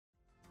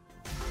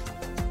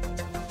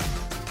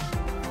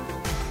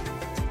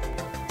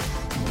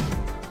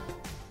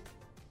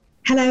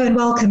Hello and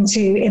welcome to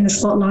In the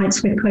Spotlight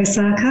with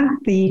Quocirca,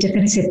 the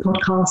definitive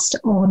podcast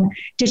on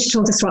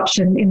digital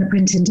disruption in the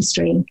print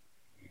industry.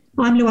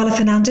 I'm Louella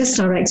Fernandes,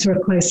 Director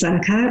of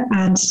Quocirca,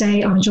 and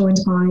today I'm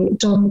joined by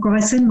Dom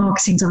Gryszan,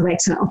 Marketing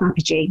Director of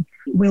Apogee.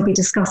 We'll be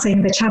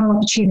discussing the channel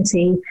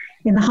opportunity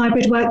in the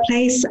hybrid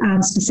workplace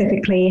and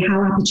specifically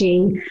how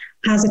Apogee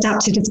has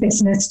adapted its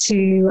business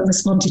to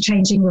respond to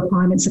changing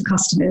requirements of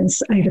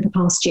customers over the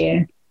past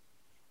year.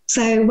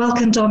 So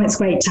welcome, Dom. It's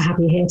great to have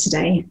you here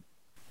today.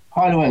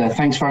 Hi, Louella.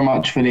 Thanks very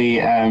much for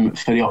the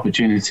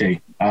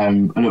opportunity. I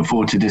look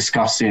forward to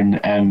discussing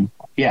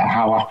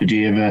how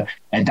Apogee have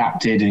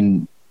adapted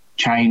and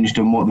changed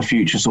and what the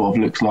future sort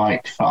of looks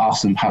like for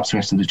us and perhaps the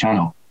rest of the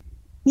channel.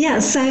 Yeah,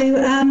 so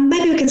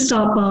maybe we can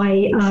start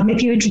by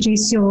if you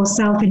introduce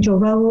yourself and your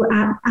role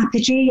at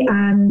Apogee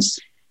and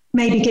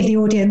maybe give the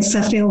audience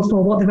a feel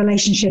for what the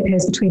relationship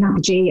is between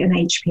Apogee and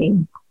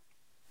HP.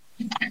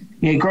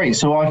 Yeah, great.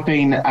 So I've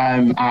been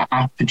at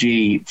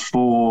Apogee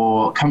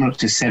for coming up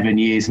to 7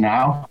 years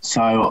now.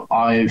 So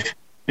I've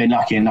been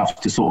lucky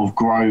enough to sort of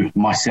grow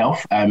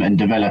myself and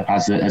develop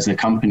as a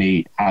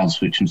company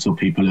has, which I'm sure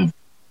people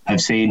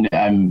have seen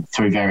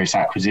through various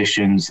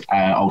acquisitions,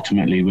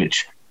 ultimately,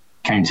 which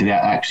came to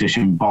that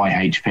acquisition by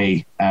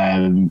HP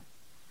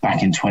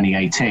back in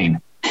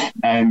 2018.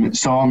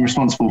 So I'm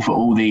responsible for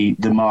all the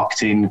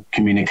marketing,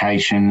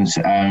 communications,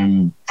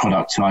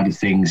 product side of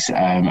things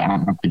at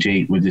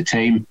Apogee with the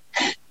team.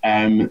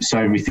 So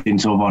everything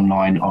sort of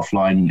online,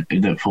 offline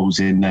that falls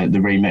in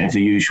the remit of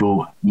the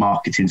usual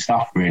marketing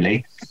stuff,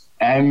 really.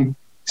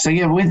 So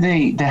yeah, with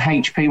the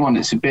HP one,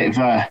 it's a bit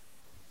of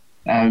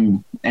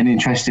an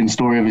interesting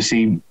story.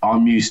 Obviously,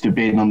 I'm used to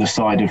being on the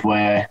side of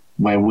where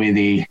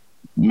we're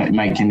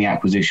making the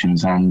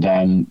acquisitions,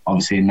 and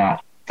obviously in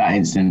that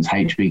instance,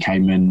 HP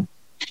came and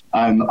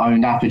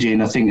owned Apogee,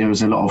 and I think there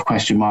was a lot of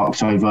question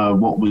marks over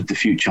what would the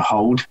future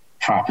hold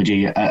for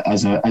Apogee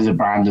as a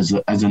brand,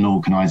 as an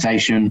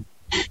organisation.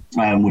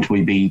 Would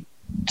we be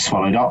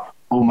swallowed up,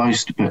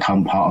 almost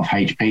become part of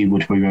HP?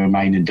 Would we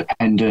remain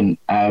independent?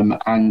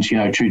 And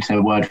true to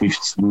their word,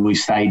 we've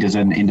stayed as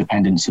an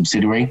independent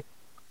subsidiary,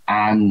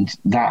 and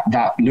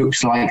that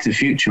looks like the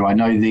future. I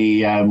know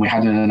we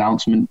had an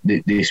announcement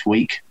this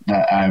week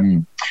that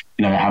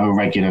have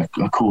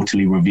a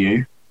quarterly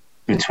review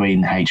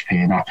between HP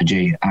and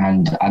Apogee,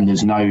 and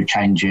there's no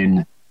change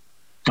in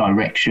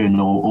direction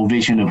or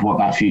vision of what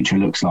that future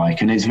looks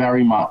like. And it's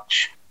very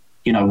much,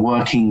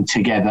 working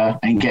together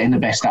and getting the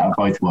best out of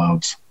both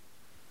worlds.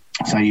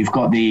 So you've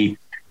got the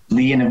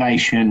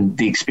innovation,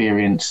 the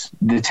experience,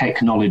 the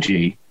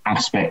technology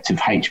aspect of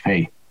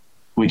HP,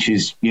 which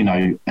is,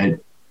 a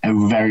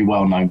very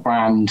well-known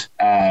brand,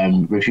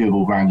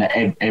 reviewable brand that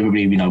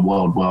everybody,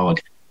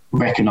 worldwide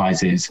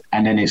recognises.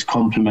 And then it's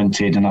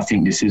complemented, and I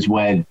think this is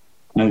where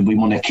we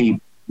want to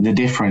keep the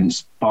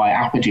difference, by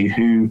Apogee,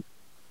 who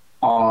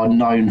are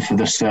known for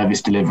the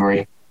service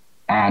delivery.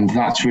 And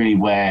that's really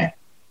where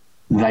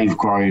they've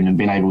grown and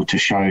been able to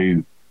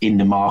show in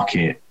the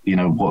market,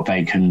 what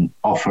they can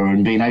offer,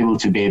 and being able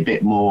to be a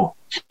bit more,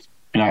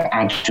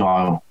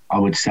 agile. I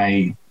would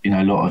say,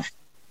 a lot of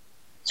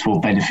sort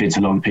of benefits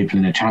a lot of people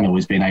in the channel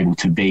is being able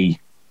to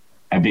be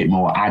a bit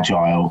more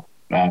agile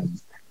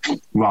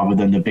rather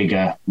than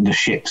the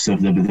ships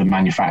of the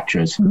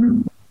manufacturers.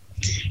 Mm-hmm.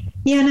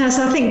 Yeah, no,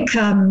 so I think,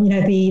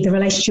 the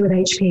relationship with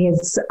HP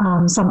is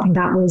something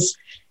that was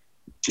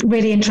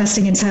really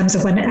interesting in terms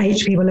of when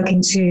HP were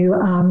looking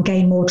to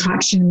gain more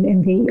traction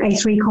in the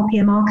A3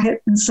 copier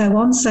market and so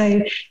on.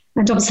 So,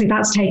 and obviously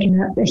that's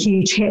taken a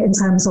huge hit in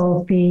terms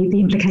of the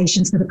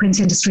implications for the print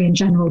industry in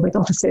general, with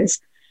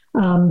offices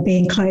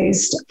being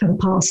closed for the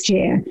past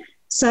year.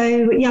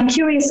 So, yeah, I'm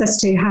curious as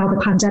to how the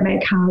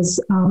pandemic has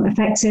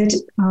affected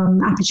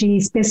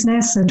Apogee's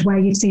business and where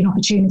you've seen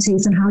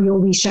opportunities and how you're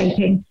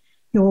reshaping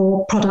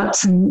your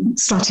products and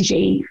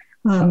strategy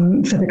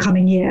for the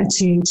coming year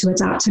to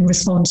adapt and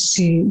respond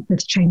to the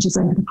changes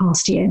over the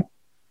past year.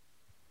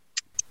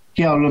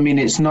 Yeah, well, I mean,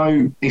 it's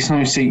no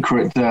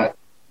secret that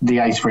the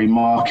A3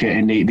 market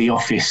and the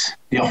office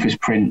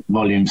print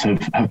volumes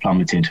have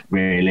plummeted,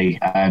 really.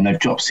 They've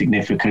dropped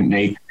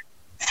significantly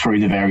through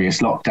the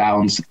various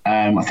lockdowns.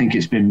 I think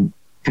it's been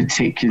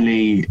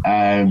particularly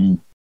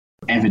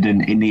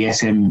evident in the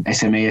SME,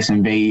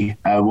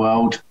 SMB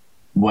world,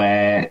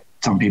 where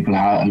some people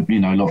have,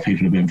 a lot of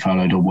people have been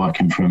furloughed or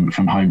working from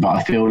home. But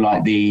I feel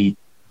like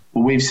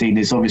what we've seen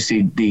is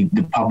obviously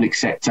the public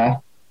sector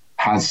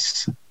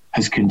has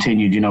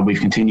continued. We've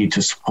continued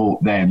to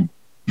support them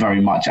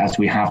very much, as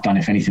we have done.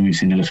 If anything, we've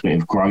seen a little bit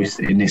of growth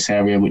in this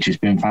area, which has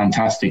been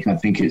fantastic. And I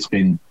think it's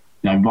been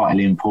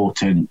vitally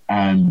important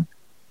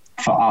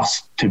for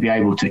us to be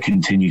able to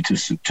continue to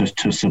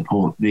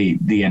support the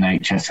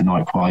NHS and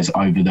likewise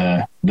over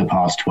the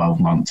past 12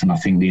 months. And I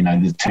think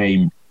the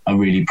team are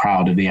really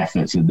proud of the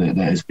efforts that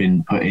has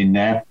been put in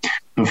there.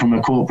 But from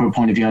a corporate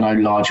point of view, I know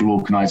larger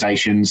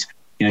organisations,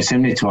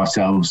 similar to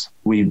ourselves,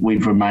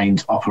 we've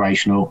remained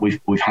operational.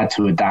 We've had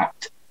to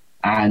adapt,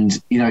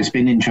 and it's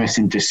been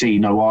interesting to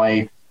see.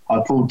 I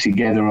pulled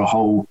together a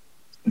whole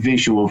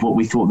visual of what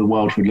we thought the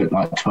world would look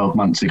like 12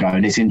 months ago.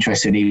 And it's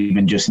interesting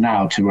even just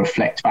now to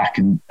reflect back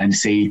and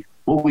see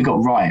what we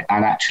got right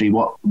and actually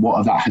what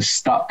of that has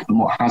stuck and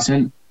what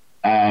hasn't.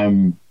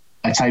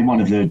 I'd say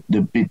one of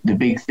the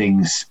big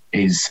things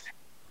is,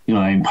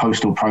 in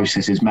postal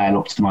processes,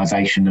 mail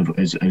optimization,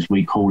 as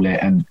we call it,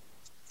 and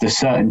there's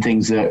certain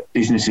things that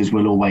businesses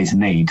will always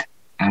need.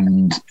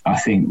 And I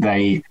think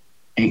the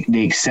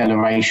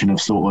acceleration of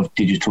sort of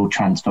digital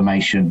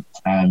transformation,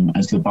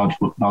 as the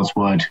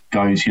buzzword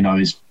goes,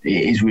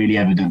 is really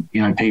evident.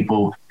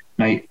 People,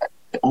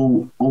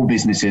 all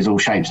businesses, all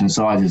shapes and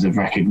sizes have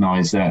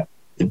recognised that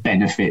the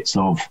benefits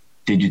of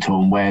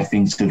digital and where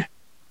things have,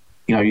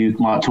 you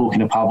might talk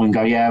in a pub and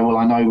go, yeah, well,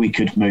 I know we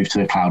could move to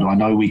the cloud, or I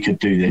know we could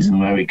do this and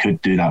where we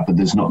could do that, but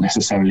there's not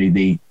necessarily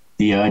the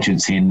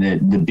urgency and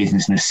the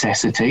business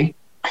necessity,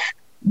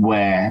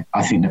 where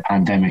I think the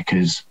pandemic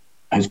has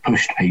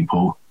pushed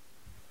people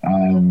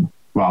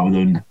rather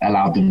than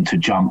allowed them to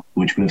jump,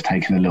 which would have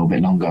taken a little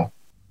bit longer.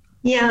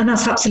 Yeah, and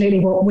that's absolutely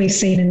what we've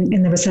seen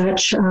in the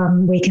research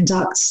we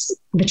conduct,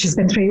 which has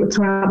been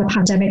throughout the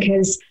pandemic,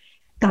 is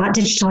that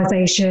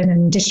digitalisation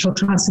and digital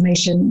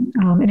transformation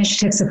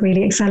initiatives have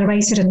really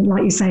accelerated. And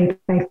like you say,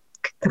 they've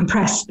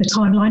compressed the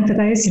timeline for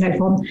those,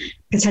 from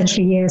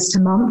potentially years to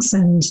months.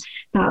 And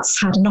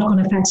that's had a knock-on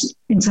effect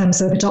in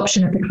terms of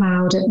adoption of the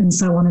cloud and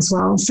so on as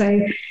well.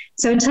 So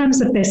in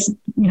terms of this,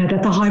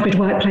 the hybrid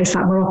workplace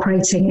that we're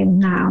operating in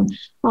now,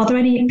 are there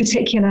any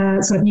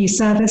particular sort of new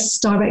service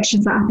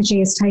directions that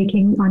Apogee is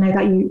taking? I know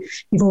that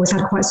you've always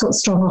had quite sort of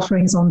strong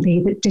offerings on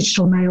the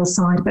digital mail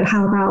side, but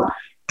how about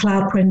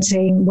cloud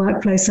printing,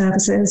 workflow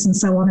services and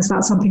so on? Is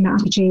that something that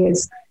Apogee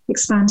is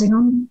expanding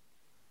on?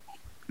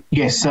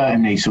 Yes,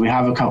 certainly. So we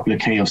have a couple of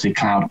key, obviously,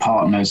 cloud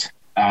partners.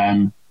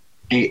 Cloud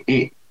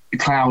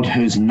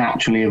has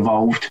naturally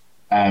evolved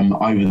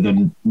over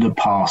the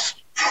past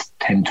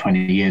 10,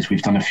 20 years.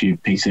 We've done a few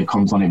pieces of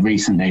comms on it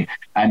recently,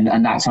 and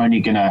that's only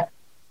gonna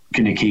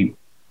keep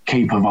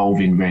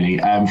evolving, really.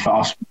 For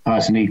us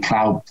personally,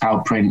 cloud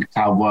print,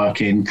 cloud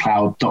working,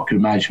 cloud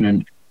document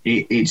management,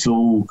 it's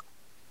all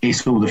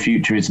the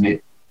future, isn't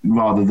it?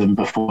 Rather than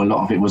before, a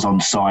lot of it was on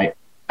site,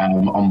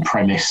 on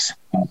premise.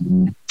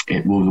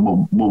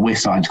 What we're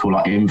starting to call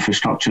like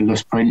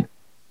infrastructureless print,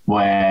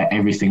 where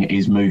everything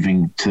is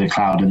moving to the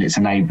cloud, and it's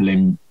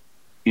enabling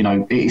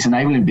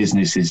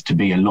businesses to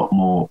be a lot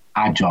more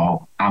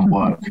agile and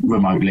work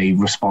remotely,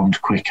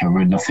 respond quicker.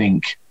 And I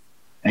think,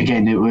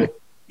 again,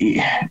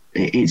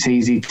 it's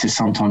easy to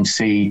sometimes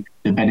see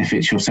the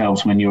benefits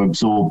yourselves when you're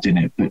absorbed in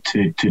it, but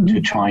to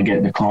try and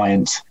get the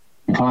clients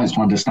to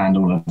understand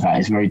all of that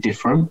is very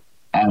different.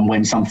 And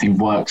when something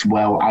works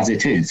well as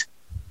it is,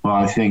 well,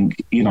 I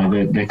think,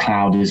 the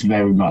cloud is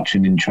very much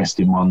an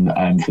interesting one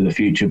for the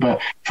future.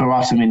 But for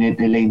us, I mean, it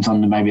leans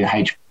on maybe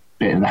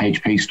bit of the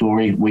HP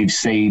story. We've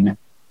seen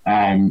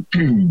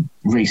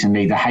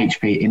recently the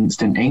HP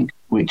Instant Ink,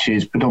 which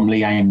is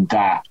predominantly aimed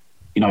at,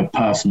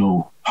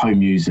 personal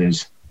home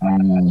users,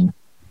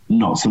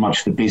 not so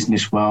much the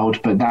business world,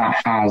 but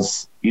that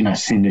has,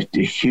 seen a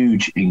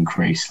huge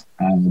increase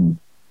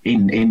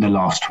in the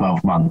last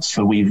 12 months.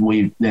 So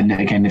we've then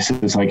again, this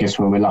is, I guess,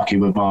 where we're lucky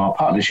with our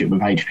partnership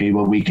with HP,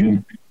 where we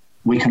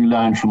can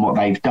learn from what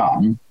they've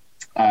done,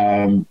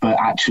 but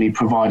actually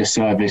provide a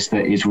service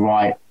that is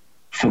right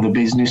for the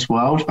business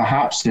world,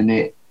 perhaps.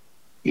 And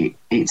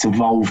it's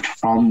evolved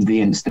from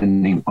the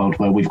instant ink world,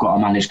 where we've got a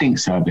managed ink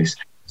service.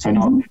 So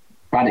not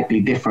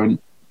radically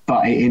different,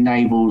 but it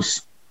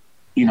enables,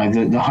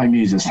 the home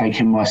users.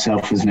 Taking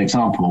myself as an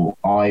example,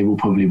 I will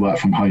probably work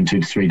from home 2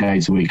 to 3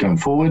 days a week going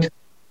forward,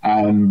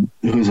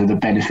 because of the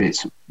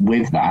benefits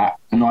with that.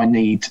 And I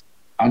need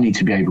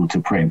to be able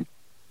to print,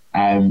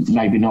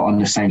 maybe not on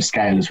the same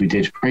scale as we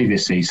did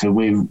previously. So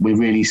we're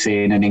really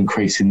seeing an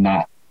increase in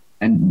that.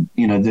 And,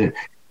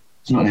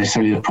 it's not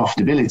necessarily the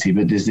profitability,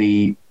 but there's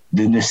the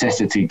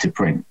necessity to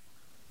print.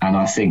 And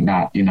I think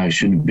that,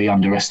 shouldn't be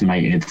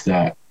underestimated,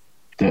 that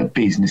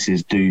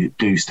businesses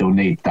do still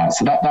need that.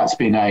 So that's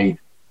been a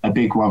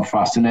big one for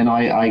us. And then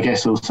I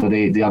guess also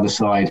the other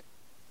side,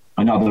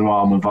 another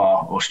arm of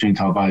our string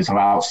to our bow is our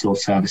outsource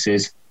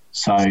services.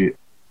 So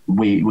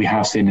we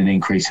have seen an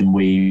increase, and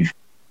we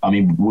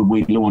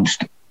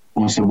launched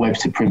almost a web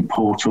to print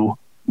portal,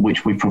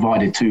 which we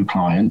provided to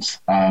clients,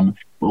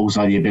 but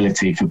also the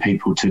ability for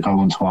people to go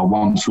onto our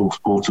one source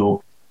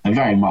portal, and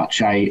very much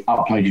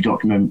upload your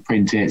document,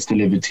 print it, it's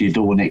delivered to your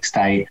door next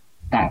day,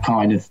 that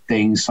kind of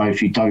thing. So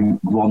if you don't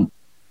want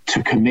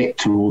to commit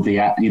to all the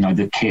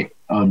the kit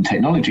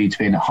technology to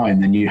being at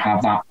home, then you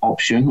have that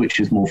option, which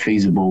is more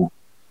feasible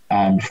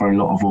for a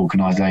lot of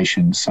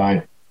organisations.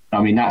 So,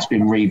 that's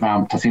been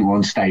revamped. I think we're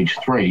on stage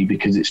 3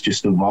 because it's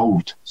just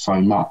evolved so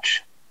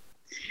much.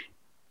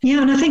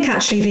 Yeah, and I think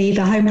actually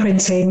the home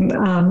printing,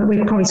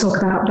 we'll probably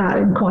talk about that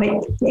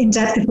in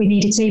depth if we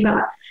needed to,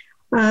 but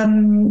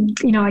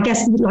I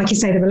guess, like you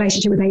say, the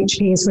relationship with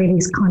HP has really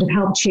kind of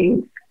helped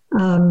you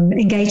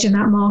engage in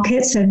that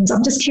market. And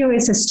I'm just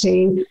curious as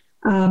to,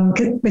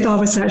 with our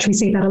research, we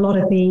see that a lot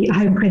of the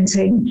home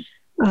printing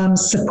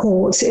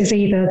support is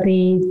either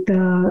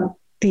the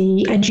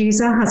the end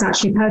user has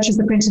actually purchased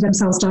the printer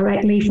themselves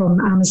directly from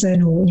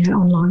Amazon or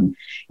online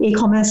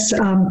e-commerce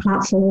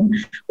platform,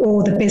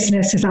 or the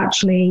business has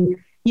actually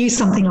used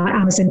something like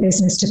Amazon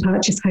Business to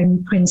purchase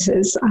home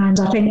printers. And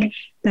I think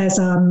there's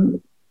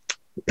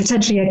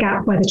potentially a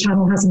gap where the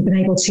channel hasn't been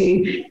able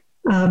to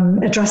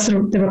address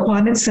the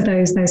requirements for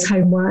those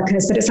home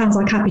workers. But it sounds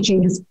like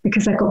Apogee has,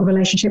 because they've got the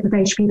relationship with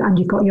HP and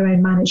you've got your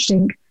own managed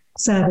ink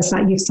service,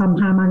 that you've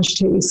somehow managed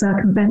to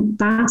circumvent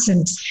that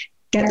and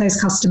get those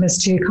customers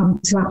to come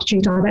to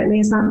Apogee directly.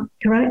 Is that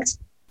correct?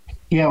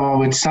 Yeah, well, I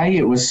would say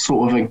it was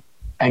sort of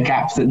a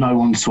gap that no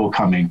one saw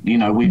coming.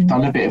 We've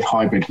done a bit of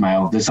hybrid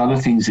mail. There's other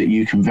things that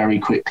you can very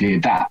quickly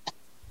adapt.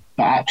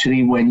 But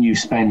actually, when you've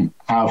spent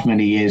however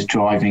many years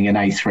driving an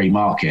A3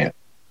 market,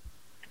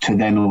 to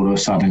then all of a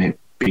sudden it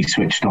be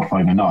switched off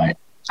overnight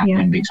and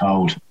then be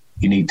told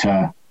you need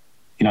to,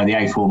 the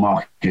A4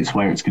 market's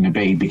where it's going to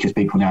be, because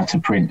people now to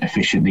print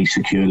efficiently,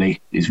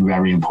 securely is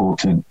very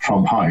important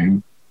from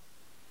home.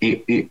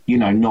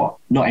 Not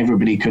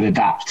everybody could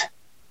adapt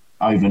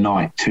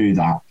overnight to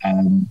that.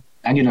 And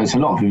it's a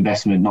lot of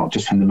investment, not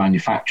just from the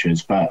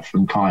manufacturers, but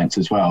from clients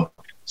as well.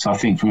 So I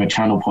think from a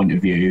channel point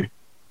of view,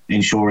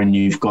 ensuring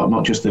you've got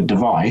not just the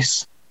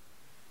device,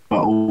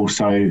 but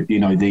also,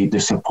 the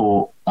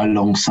support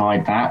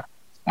alongside that.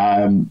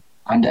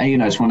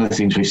 It's one of the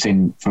things we've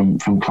seen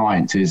from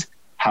clients is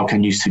how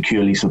can you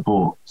securely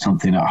support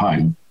something at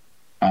home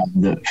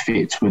that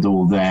fits with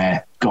all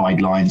their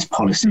guidelines,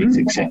 policies,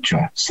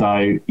 etc. So,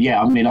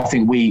 I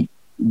think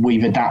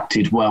we've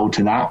adapted well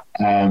to that.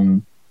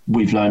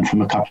 We've learned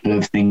from a couple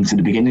of things at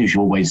the beginning, as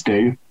you always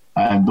do.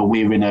 But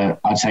we're in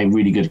I'd say,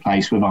 really good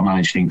place with our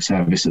managed ink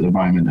service at the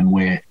moment, and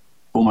we're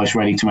almost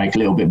ready to make a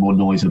little bit more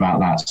noise about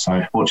that.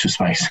 So watch your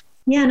space.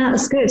 Yeah, no,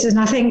 that's good. And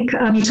I think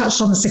you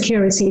touched on the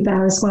security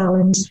there as well.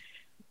 And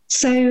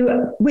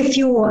so with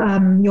your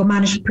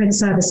managed print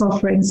service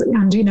offerings,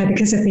 and,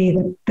 because of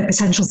the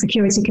potential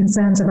security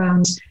concerns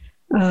around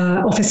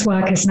office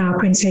workers now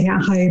printing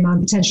at home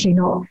and potentially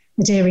not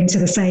adhering to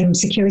the same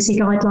security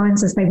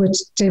guidelines as they would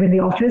do in the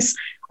office,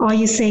 are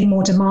you seeing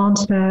more demand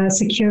for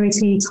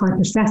security type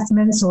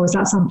assessments, or is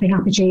that something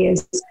Apogee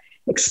is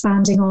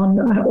expanding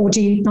on, or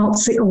do you not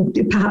see, or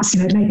perhaps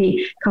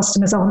maybe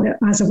customers aren't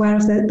as aware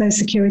of those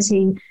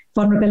security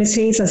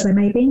vulnerabilities as they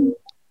may be?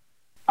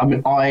 I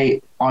mean,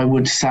 I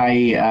would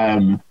say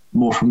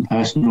more from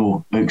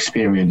personal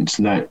experience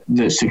that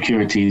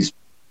security is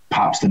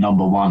perhaps the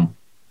number one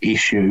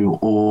issue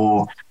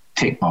or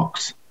tick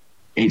box.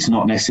 It's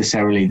not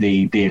necessarily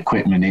the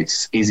equipment.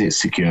 Is it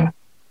secure?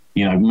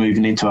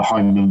 Moving into a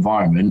home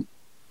environment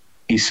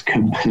is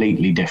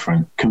completely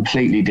different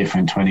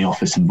to any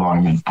office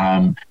environment.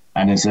 And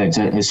as I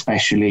said,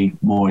 especially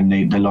more in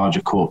the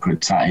larger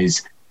corporates, that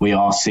is, we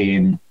are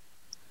seeing,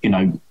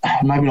 maybe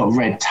not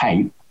red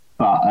tape,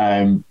 but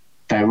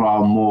there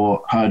are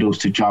more hurdles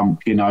to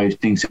jump,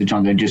 things to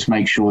jump, and just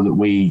make sure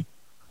that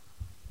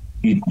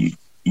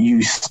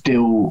you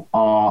still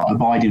are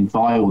abiding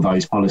by all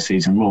those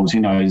policies and rules.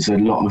 There's a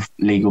lot of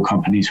legal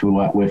companies who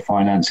work with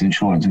finance,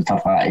 insurance and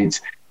stuff like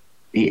that.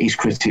 It is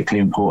critically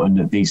important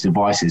that these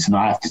devices, and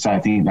I have to say, I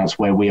think that's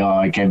where we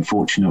are, again,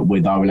 fortunate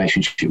with our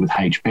relationship with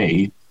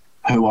HP,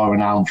 who are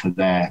renowned for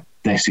their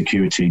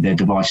security. Their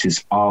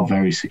devices are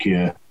very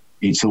secure.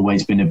 It's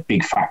always been a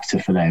big factor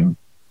for them.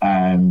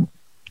 And,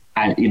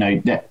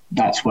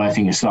 that's where I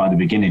think it started at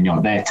the beginning,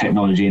 their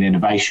technology and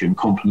innovation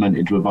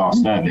complemented with our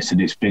service.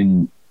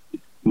 And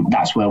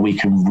that's where we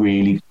can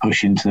really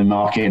push into the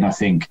market. And I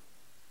think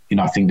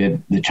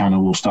that the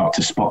channel will start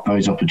to spot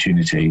those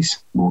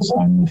opportunities more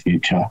so in the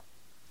future.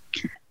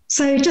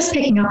 So just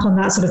picking up on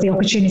that, sort of the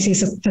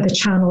opportunities for the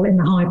channel in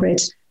the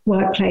hybrid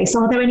workplace,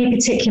 are there any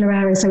particular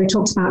areas? So we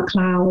talked about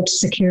cloud,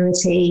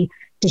 security,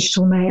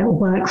 digital mail,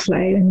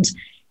 workflow, and,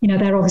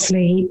 they're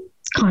obviously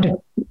kind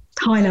of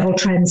high-level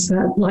trends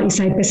for, like you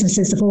say,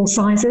 businesses of all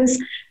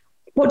sizes.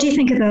 What do you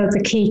think are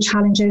the key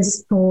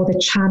challenges for the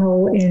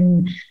channel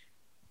in,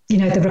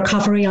 the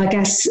recovery, I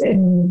guess,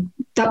 in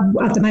that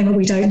at the moment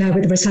we don't know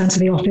with the return to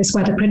the office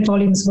whether print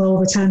volumes will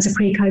return to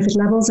pre-COVID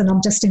levels, and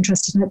I'm just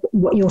interested in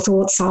what your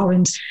thoughts are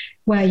and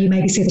where you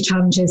maybe see the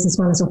challenges as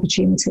well as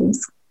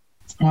opportunities.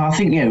 Well, I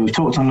think, we've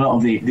talked on a lot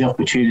of the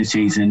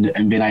opportunities and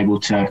been able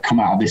to come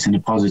out of this in a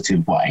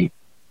positive way.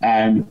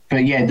 But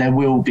there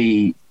will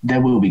be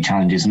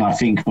challenges, and I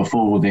think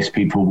before all this,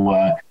 people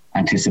were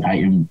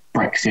anticipating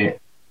Brexit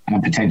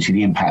and potentially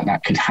the impact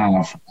that could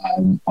have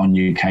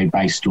on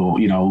UK-based or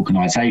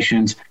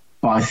organisations.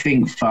 But I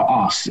think for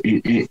us,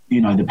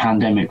 the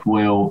pandemic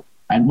will,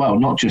 and well,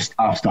 not just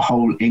us, the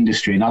whole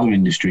industry and other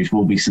industries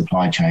will be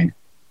supply chain.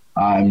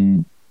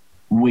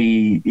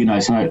 We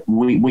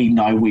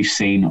know we've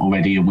seen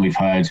already and we've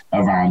heard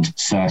around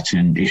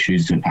certain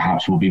issues that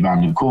perhaps will be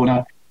around the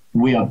corner.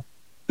 We are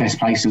best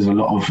places, a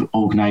lot of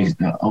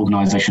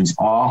organisations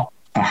are,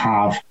 to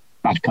have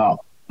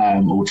backup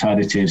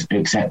alternatives,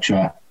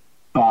 etc.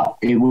 But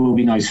it will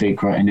be no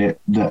secret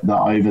that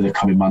over the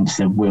coming months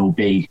there will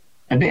be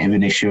a bit of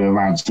an issue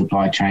around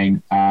supply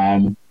chain.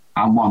 And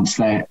once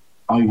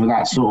over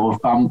that sort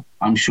of bump,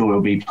 I'm sure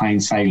it'll be plain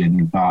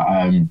sailing. But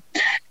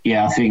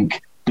I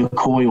think the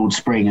coiled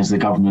spring, as the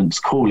government's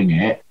calling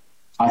it,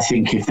 I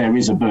think if there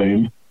is a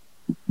boom,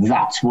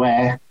 that's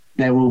where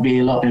there will be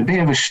a bit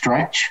of a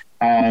stretch.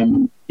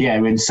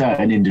 In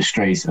certain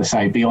industries, I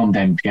say beyond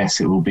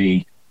MPS, it will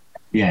be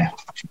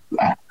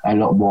a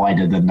lot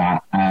wider than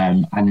that.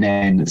 And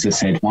then, as I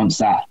said, once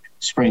that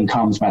spring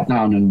comes back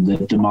down and the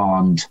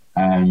demand,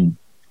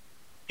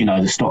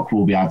 the stock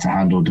will be able to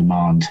handle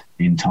demand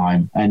in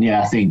time. And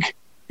I think,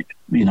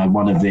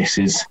 one of this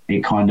is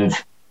it kind of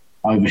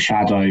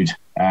overshadowed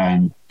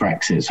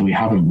Brexit. So we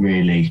haven't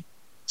really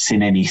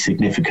seen any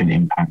significant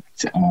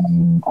impact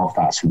of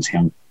that since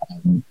the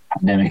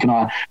pandemic. And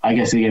I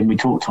guess, again, we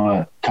touched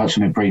on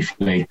it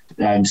briefly.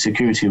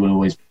 Security will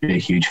always be a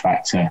huge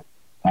factor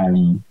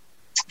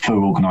for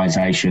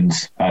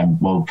organisations.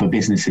 For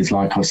businesses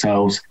like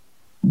ourselves,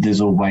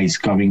 there's always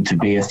going to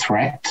be a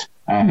threat.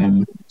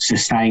 So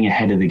staying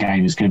ahead of the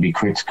game is going to be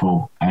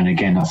critical. And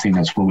again, I think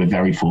that's why we're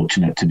very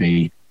fortunate to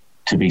be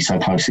so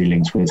closely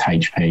linked with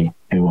HP,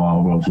 who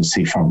are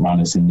obviously front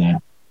runners in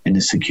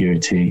the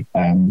security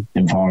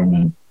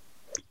environment.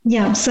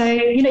 Yeah, so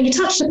you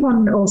touched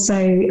upon also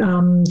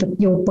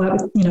your work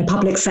with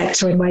public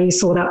sector, and where you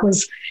saw that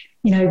was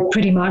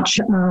pretty much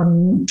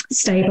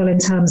stable in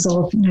terms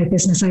of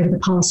business over the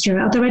past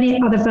year. Are there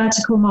any other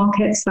vertical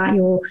markets that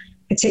you're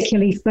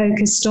particularly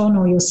focused on,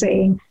 or you're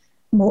seeing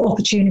more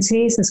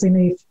opportunities as we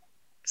move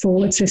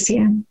forwards this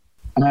year?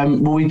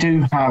 We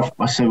do have,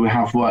 so we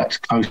have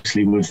worked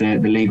closely with the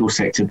legal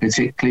sector,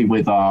 particularly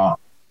with our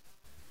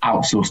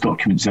outsourced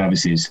document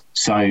services.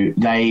 So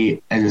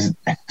they, as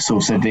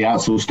sort of said, the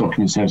outsourced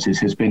document services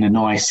has been a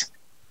nice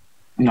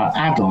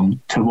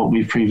add-on to what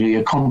we've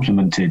previously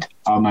complemented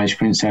our managed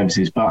print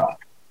services. But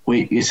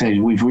we've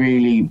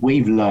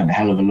learned a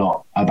hell of a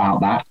lot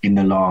about that in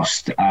the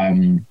last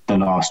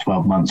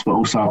 12 months, but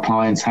also our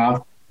clients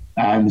have.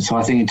 So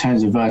I think in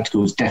terms of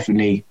verticals,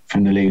 definitely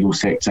from the legal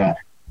sector,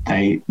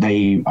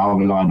 they are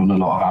relying on a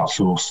lot of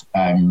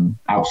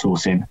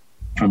outsourcing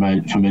from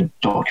a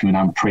document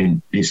and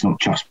print. It's not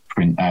just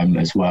print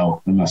as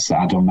well. I must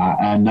add on that.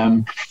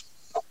 And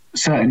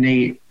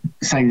certainly,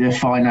 say the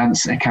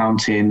finance,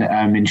 accounting,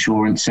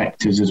 insurance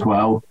sectors as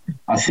well.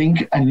 I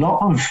think a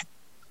lot of,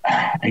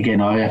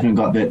 again, I haven't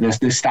got the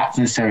stats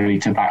necessarily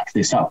to back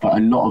this up, but a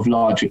lot of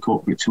larger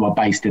corporates who are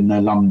based in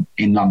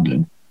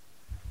London,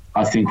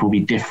 I think will be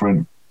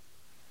different,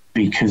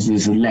 because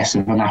there's less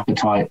of an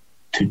appetite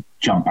to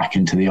jump back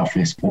into the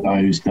office for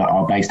those that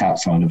are based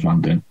outside of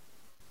London.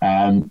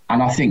 And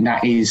I think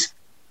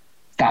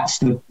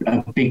that's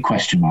a big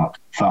question mark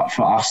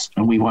for us,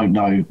 and we won't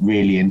know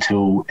really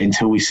until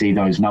we see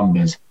those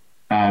numbers.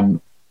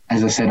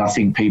 As I said, I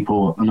think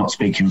people, are not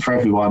speaking for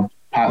everyone,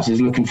 perhaps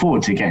is looking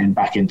forward to getting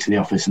back into the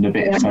office and a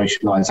bit of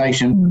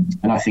socialisation.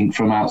 And I think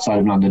from outside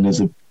of London,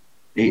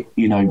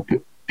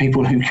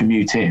 people who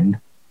commute in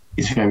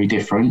is very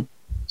different.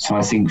 So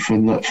I think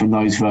from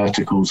those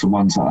verticals, the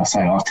ones that I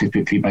say are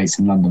typically based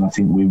in London, I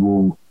think we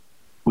will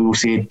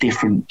see a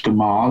different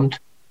demand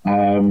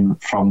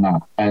from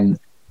that. And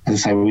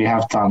as I say, we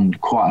have done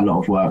quite a lot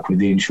of work with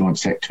the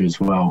insurance sector as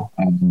well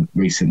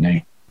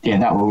recently. Yeah,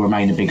 that will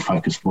remain a big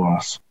focus for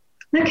us.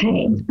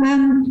 Okay.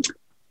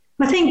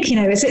 I think,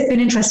 it's been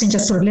interesting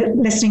just sort of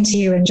listening to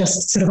you and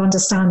just sort of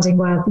understanding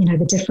where,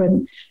 the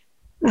different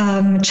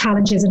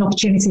challenges and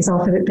opportunities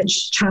are for the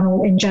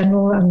channel in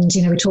general. And,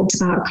 we talked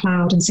about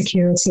cloud and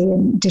security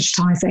and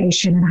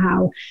digitization and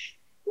how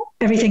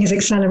everything has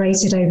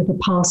accelerated over the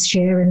past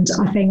year. And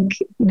I think,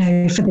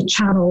 for the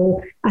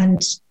channel, and,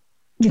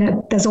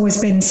 there's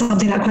always been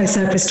something that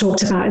Quocirca has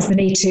talked about, is the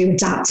need to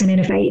adapt and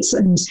innovate.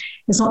 And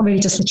it's not really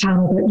just the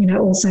channel, but,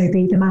 also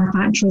the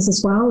manufacturers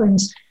as well. And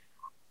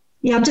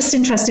yeah, I'm just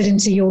interested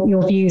into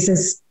your views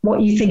as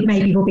what you think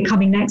maybe will be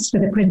coming next for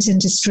the print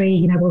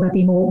industry. Will there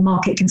be more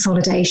market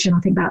consolidation?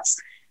 I think that's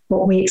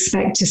what we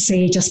expect to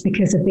see, just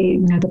because of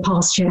the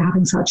past year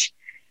having such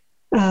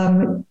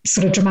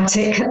sort of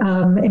dramatic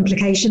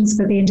implications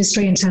for the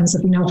industry in terms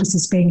of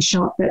offices being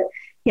shut. But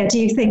yeah, do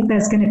you think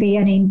there's going to be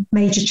any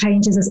major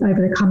changes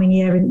over the coming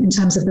year in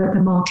terms of the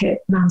market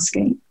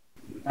landscape?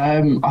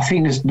 I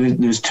think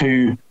there's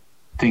two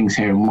things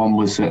here, and one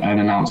was an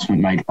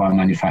announcement made by a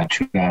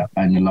manufacturer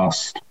in the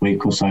last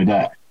week or so,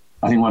 that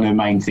I think one of the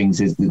main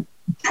things is that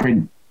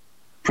print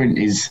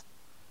is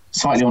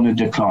slightly on a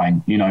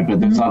decline, but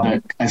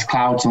there's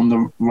clouds on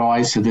the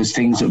rise, so there's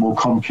things that will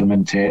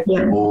complement it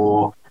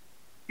or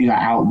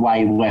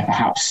outweigh where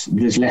perhaps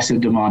there's lesser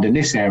demand in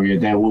this area,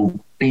 there will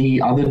be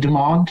other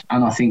demand.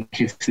 And I think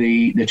if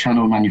the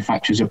channel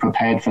manufacturers are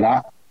prepared for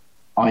that,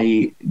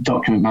 i.e.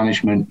 document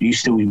management, you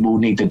still will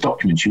need the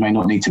documents. You may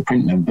not need to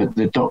print them, but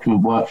the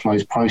document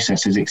workflows,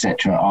 processes,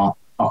 etc.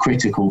 are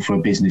critical for a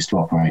business to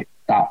operate.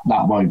 That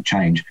won't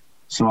change.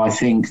 So I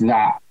think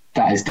that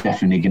is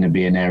definitely going to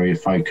be an area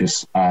of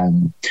focus. I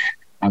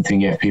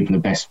think if people are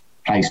best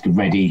placed and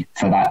ready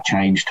for that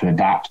change to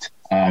adapt,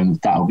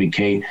 that will be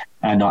key.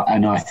 And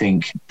I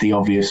think the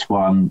obvious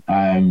one,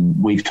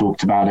 we've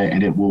talked about it,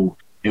 and it will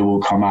it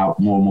will come out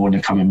more and more in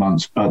the coming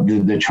months. But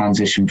the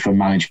transition from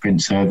managed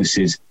print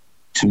services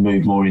to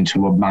move more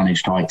into a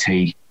managed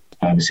IT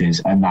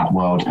services and that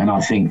world. And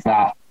I think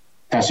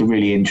that's a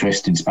really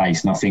interesting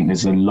space. And I think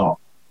there's a lot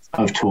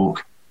of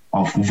talk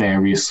of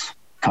various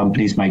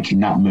companies making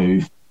that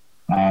move.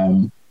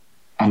 And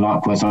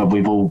likewise,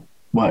 we've all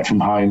worked from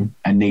home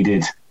and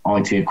needed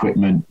IT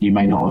equipment. You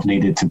may not have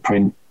needed to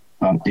print,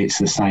 but it's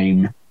the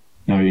same,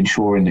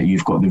 ensuring that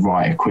you've got the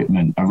right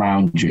equipment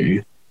around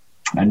you.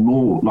 And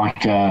more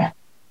like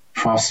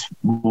for us,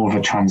 more of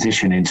a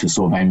transition into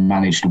sort of a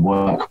managed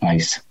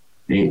workplace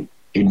in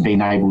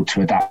being able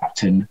to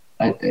adapt. And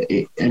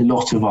a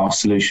lot of our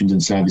solutions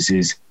and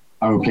services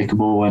are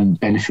applicable and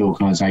benefit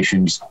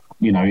organisations,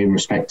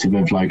 irrespective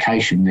of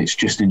location. It's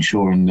just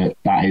ensuring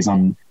that is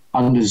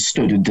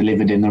understood and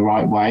delivered in the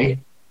right way.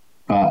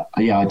 But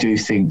yeah, I do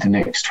think the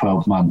next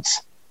 12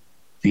 months,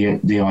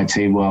 the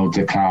IT world,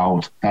 the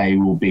cloud, they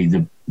will be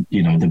the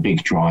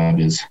big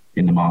drivers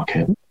in the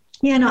market.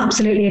 Yeah, no,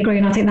 absolutely agree.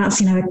 And I think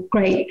that's, a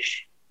great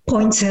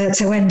point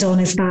to end on,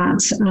 is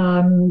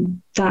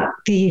that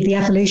the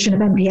evolution of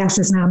MPS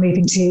is now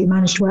moving to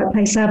managed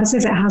workplace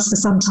services. It has for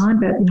some time,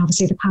 but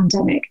obviously the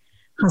pandemic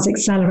has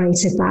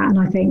accelerated that. And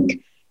I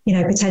think,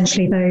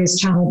 potentially those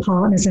channel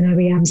partners and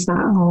OEMs that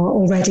are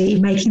already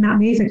making that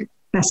move are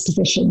best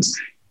positioned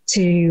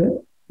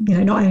to,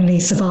 not only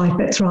survive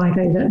but thrive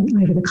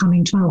over the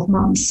coming 12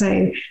 months.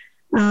 So,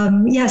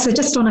 so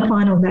just on a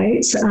final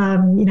note,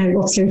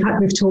 obviously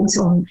we've talked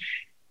on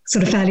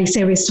sort of fairly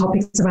serious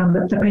topics around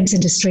the print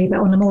industry, but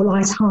on a more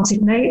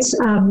light-hearted note,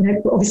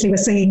 obviously we're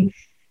seeing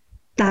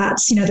that,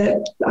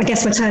 that I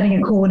guess we're turning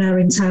a corner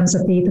in terms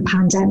of the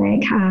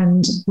pandemic,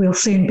 and we'll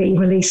soon be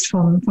released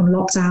from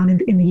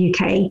lockdown in the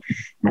UK,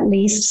 at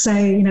least. So,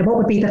 what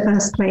would be the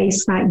first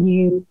place that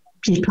you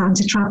plan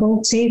to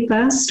travel to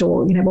first,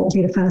 or, what would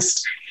be the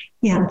first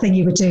thing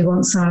you would do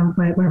once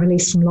we're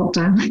released from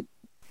lockdown?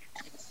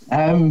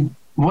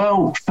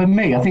 Well, for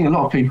me, I think a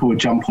lot of people would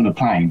jump on a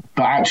plane,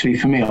 but actually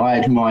for me, I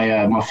had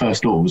my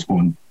first daughter was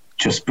born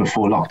just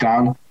before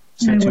lockdown.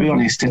 So to be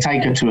honest, to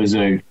take her to a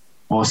zoo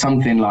or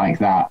something like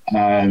that,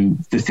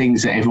 the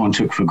things that everyone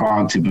took for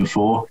granted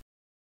before,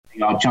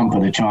 I'd jump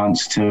at the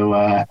chance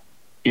to,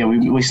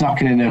 we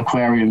snuck in an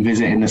aquarium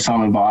visit in the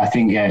summer, but I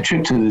think, a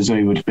trip to the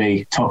zoo would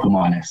be top of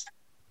my list.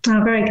 Oh,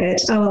 very good.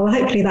 Oh, well,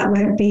 hopefully that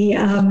won't be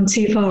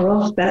too far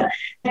off. But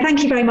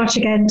thank you very much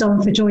again,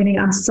 Dom, for joining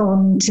us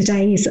on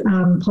today's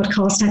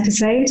podcast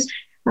episode.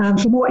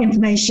 For more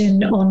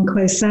information on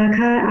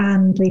Quocirca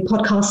and the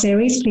podcast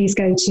series, please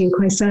go to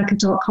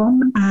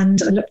Quocirca.com,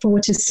 and I look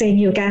forward to seeing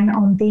you again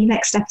on the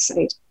next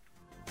episode.